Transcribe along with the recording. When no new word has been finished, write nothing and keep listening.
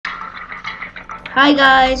Hi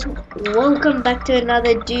guys, welcome back to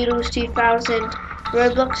another Doodles 2000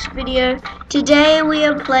 Roblox video. Today we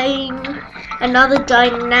are playing another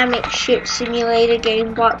dynamic ship simulator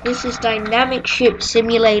game, but this is Dynamic Ship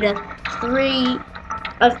Simulator 3.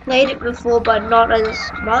 I've played it before but not as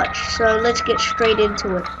much, so let's get straight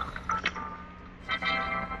into it.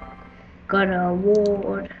 Got an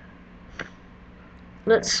award.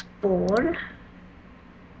 Let's spawn.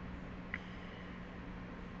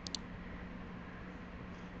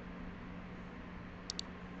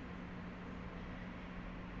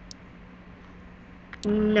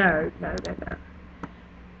 No.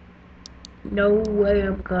 No way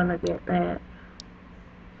I'm gonna get that.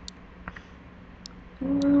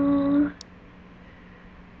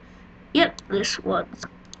 Yep, this one's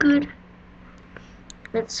good.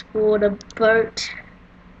 Let's spawn a boat.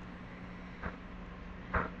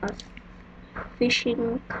 A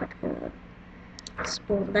fishing cutter.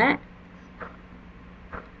 Spawn that.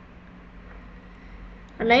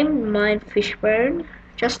 I named mine Fishbone,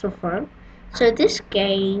 just for fun. So this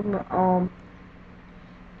game,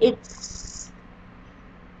 it's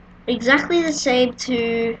exactly the same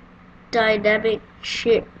to Dynamic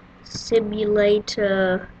Ship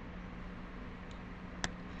Simulator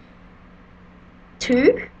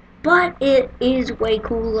 2, but it is way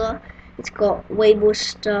cooler. It's got way more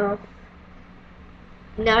stuff.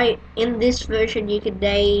 Now in this version you can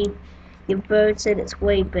name your boats and it's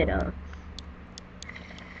way better.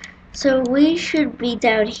 So we should be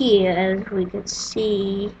down here, as we can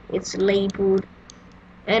see it's labeled,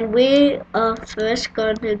 and we are first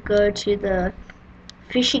going to go to the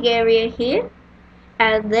fishing area here,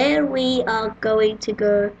 and then we are going to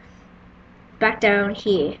go back down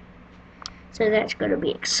here. So that's going to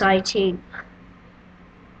be exciting,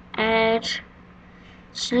 and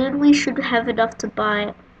soon we should have enough to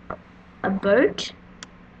buy a boat,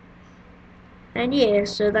 and yeah,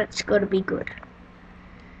 so that's going to be good.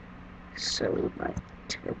 So we might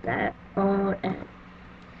turn that on and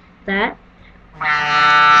that.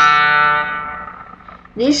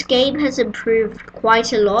 This game has improved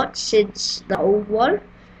quite a lot since the old one.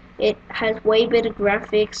 It has way better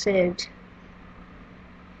graphics and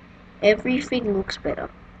everything looks better.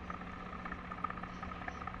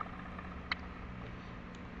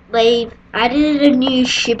 They've added a new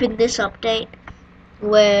ship in this update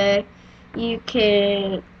where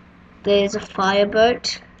there's a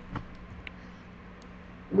fireboat,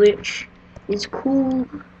 which is cool.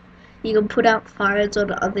 You can put out fires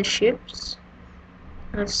on other ships.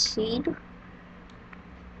 I've seen.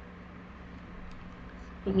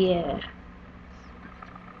 Yeah.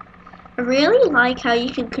 I really like how you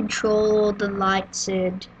can control all the lights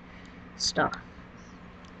and stuff.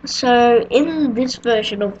 So in this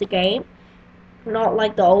version of the game, not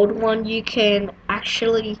like the old one, you can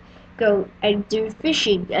actually go and do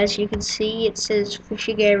fishing. As you can see, it says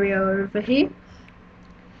fishing area over here.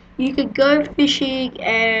 You can go fishing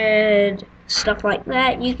and stuff like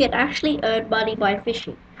that. You can actually earn money by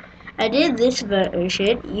fishing. And in this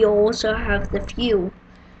version, you also have the fuel.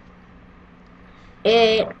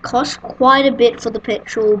 It costs quite a bit for the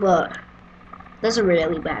petrol, but doesn't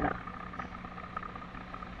really matter.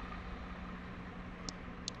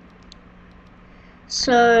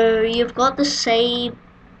 So you've got the same,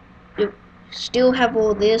 you still have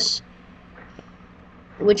all this,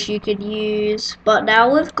 which you can use, but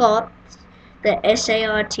now we've got the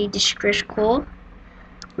SART distress core,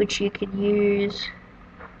 which you can use.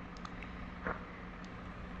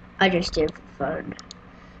 I just did for fun,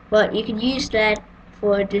 but you can use that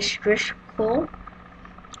for a distress call,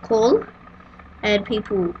 and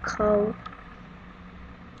people will call.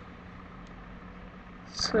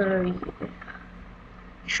 So yeah,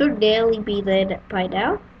 should nearly be there by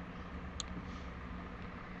now.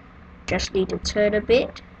 Just need to turn a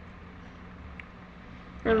bit,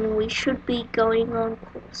 and we should be going on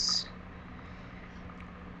course.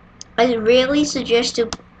 I really suggest to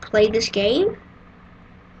play this game.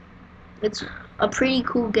 It's a pretty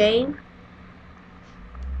cool game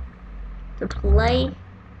to play.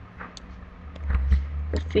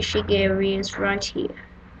 The fishing area is right here.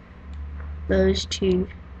 Those two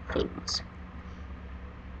things.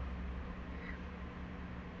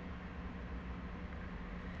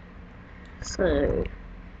 So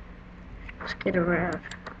let's get around.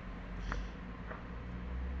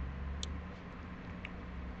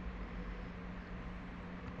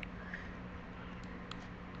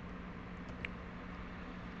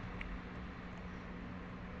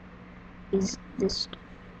 Is this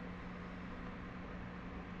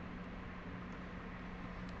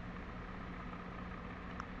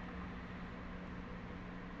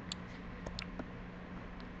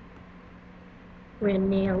We're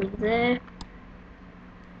nearly there.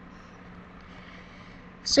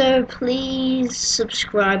 So please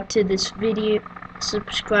subscribe to this video,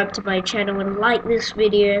 subscribe to my channel and like this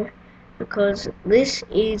video, because this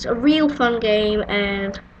is a real fun game,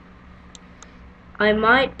 and I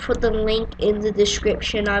might put the link in the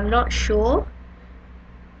description. I'm not sure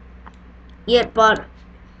yet, but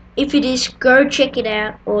if it is, go check it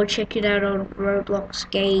out, or check it out on Roblox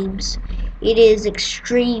games. It is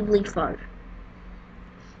extremely fun.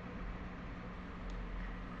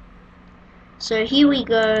 So here we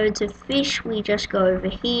go to fish. We just go over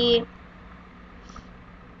here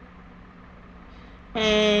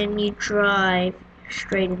and you drive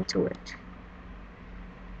straight into it.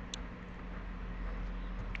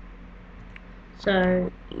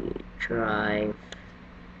 So you drive.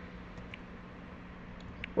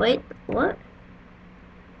 Wait, what?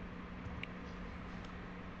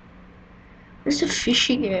 There's a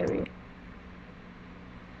fishing area.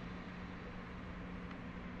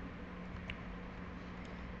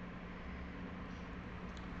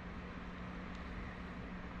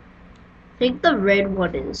 I think the red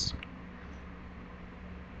one is.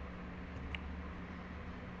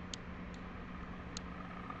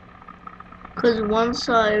 Because once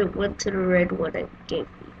I went to the red one, it gave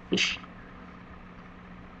me fish.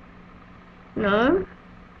 No?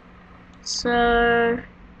 So,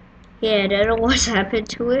 yeah, I don't know what's happened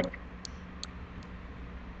to it.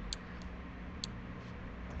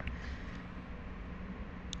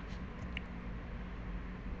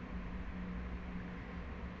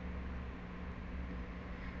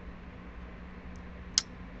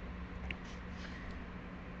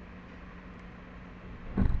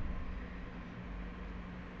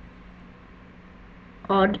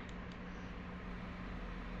 Odd.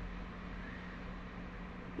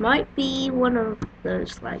 Might be one of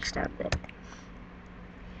those flags down there.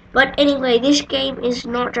 But anyway, this game is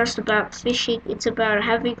not just about fishing, it's about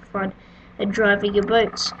having fun and driving your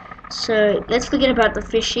boats. So let's forget about the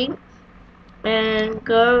fishing and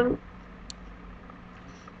go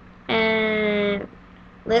and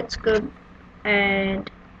let's go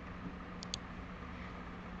and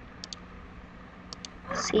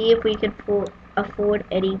see if we can afford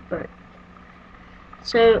any boat.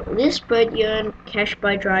 So this boat you earn cash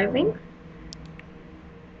by driving.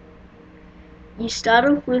 You start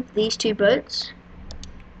off with these two boats,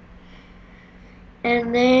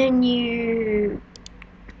 and then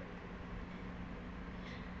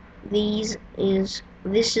this is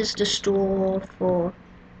the store for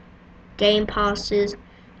game passes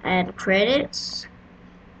and credits,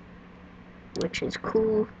 which is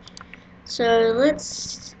cool. So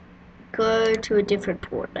let's go to a different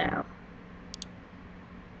port now.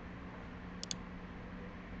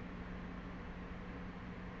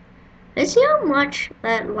 Let's see how much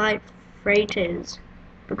that light freighter is,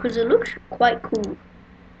 because it looks quite cool.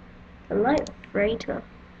 A light freighter.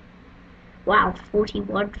 Wow,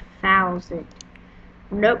 41,000.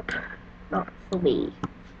 Nope, not for me.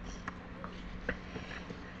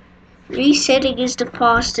 Resetting is the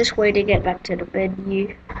fastest way to get back to the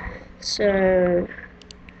menu. So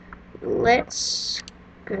let's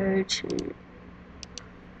go to.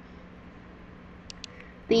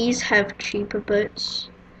 These have cheaper boats.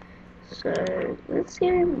 So let's see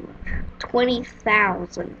how much.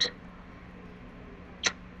 20,000.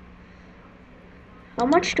 How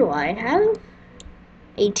much do I have?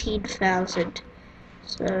 18,000.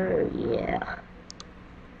 So yeah.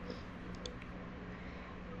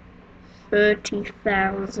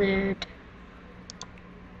 30,000.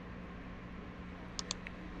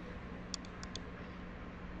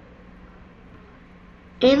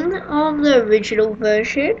 In the original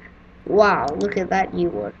version, wow, look at that new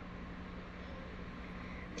one.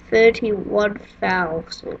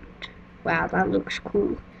 31,000. Wow, that looks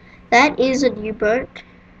cool. That is a new boat.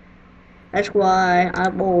 That's why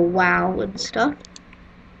I'm all wow and stuff.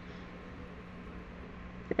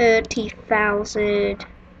 30,000.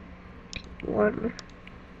 One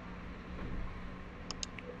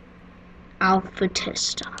alpha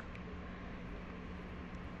tester.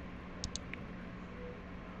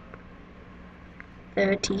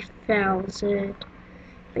 30,000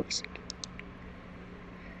 basic.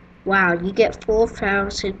 Wow, you get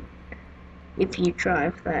 4,000 if you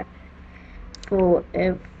drive that for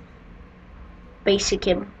a basic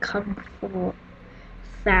income.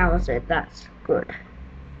 4,000, that's good.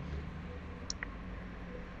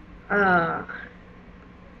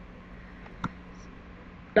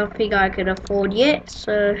 Nothing I can afford yet,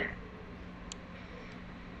 so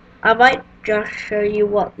I might just show you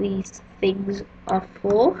what these things are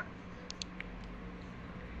for.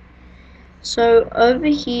 So over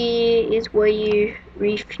here is where you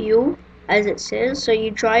refuel, as it says. So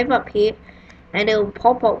you drive up here and it'll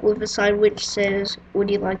pop up with a sign which says, would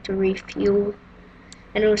you like to refuel?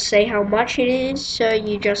 And it'll say how much it is, so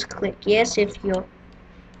you just click yes if you're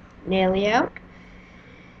nearly out.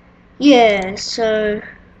 Yeah, so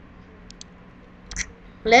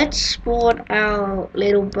let's spawn our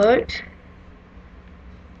little boat.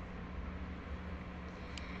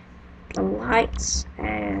 The lights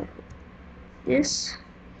and this.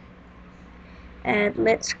 And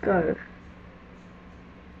let's go.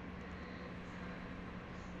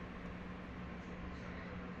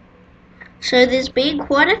 So there's been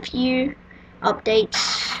quite a few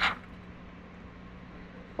updates.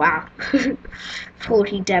 Wow,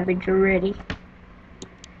 40 damage already.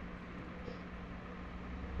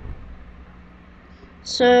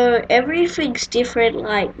 So everything's different,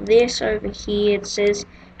 like this over here, it says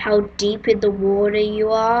how deep in the water you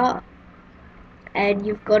are, and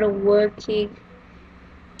you've got a working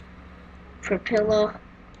propeller.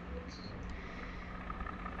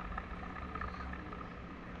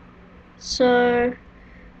 So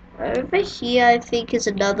over here I think is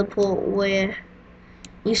another port where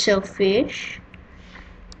you sell fish.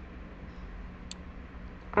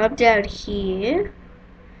 I'm down here.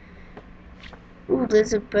 Ooh,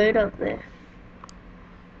 there's a boat up there.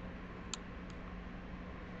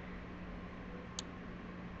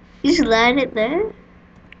 Is land it there?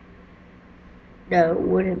 No, it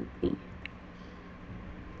wouldn't be.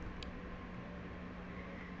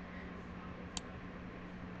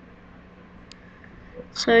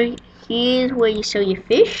 So here's where you sell your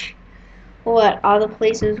fish, or at other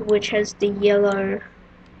places which has the yellow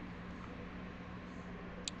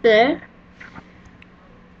there.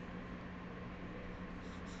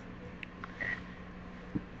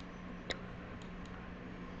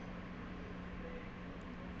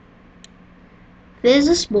 There's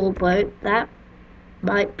a small boat, that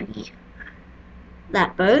might be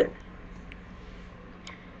that boat.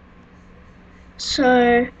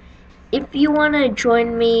 So if you want to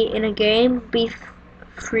join me in a game, be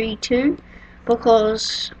free to,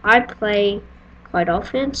 because I play quite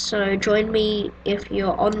often, so join me if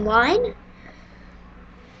you're online,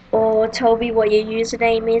 or tell me what your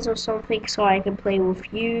username is or something so I can play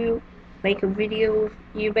with you, make a video with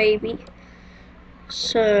you maybe.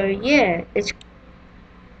 So yeah,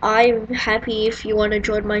 I'm happy if you want to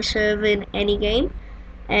join my server in any game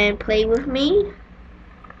and play with me.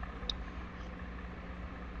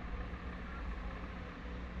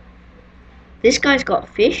 This guy's got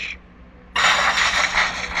fish.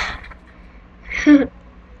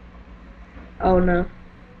 Oh no.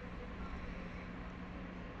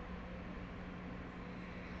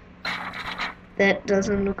 That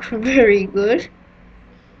doesn't look very good.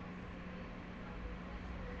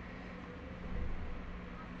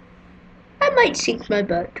 I might sink my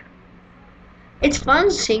boat. It's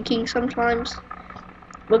fun sinking sometimes,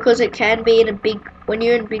 because it can be when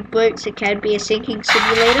you're in big boats, it can be a sinking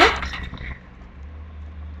simulator.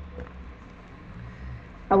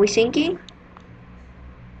 Are we sinking?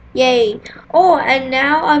 Yay. Oh, and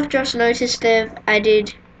now I've just noticed they've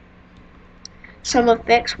added some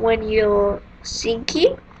effects when you're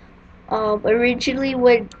sinking. Originally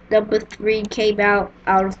when number 3 came out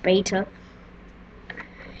of beta,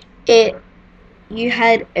 you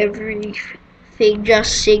had everything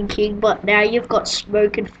just sinking, but now you've got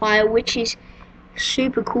smoke and fire, which is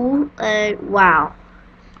super cool. Wow,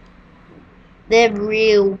 they're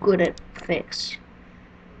real good at effects.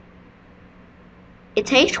 It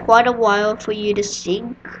takes quite a while for you to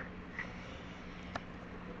sink.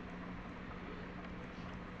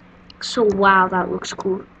 So wow, that looks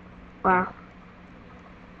cool. Wow.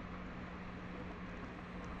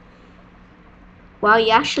 Wow,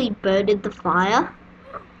 you actually burned in the fire.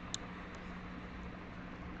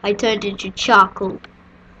 I turned into charcoal.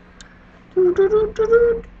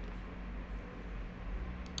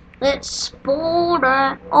 Let's spawn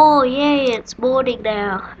it. Oh yay, it's morning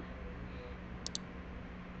now.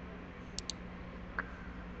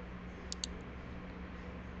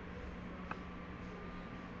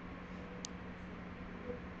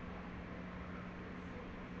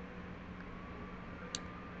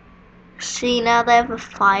 See, now they have a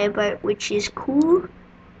fireboat, which is cool.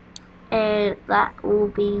 And that will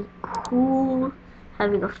be cool,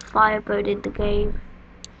 having a fireboat in the game.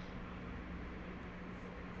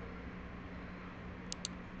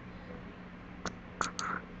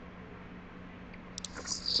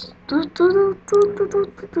 So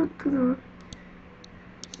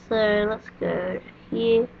let's go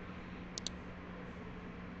here.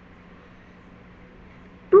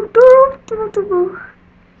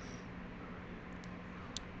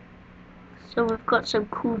 So we've got some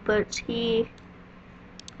cool boats here,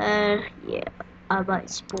 and yeah, I might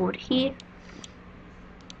spawn here.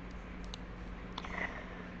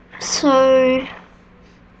 So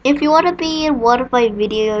if you want to be in one of my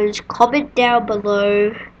videos, comment down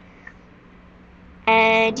below,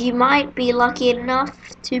 and you might be lucky enough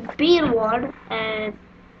to be in one, and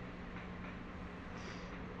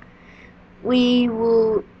we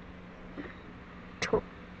will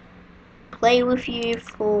play with you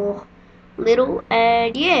for little.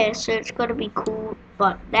 And yeah, so it's gonna be cool,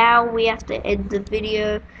 but now we have to end the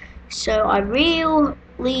video. So I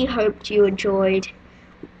really hoped you enjoyed,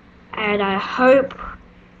 and I hope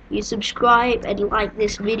you subscribe and like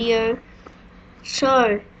this video.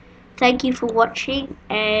 So thank you for watching,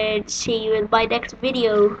 and see you in my next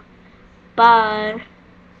video. Bye.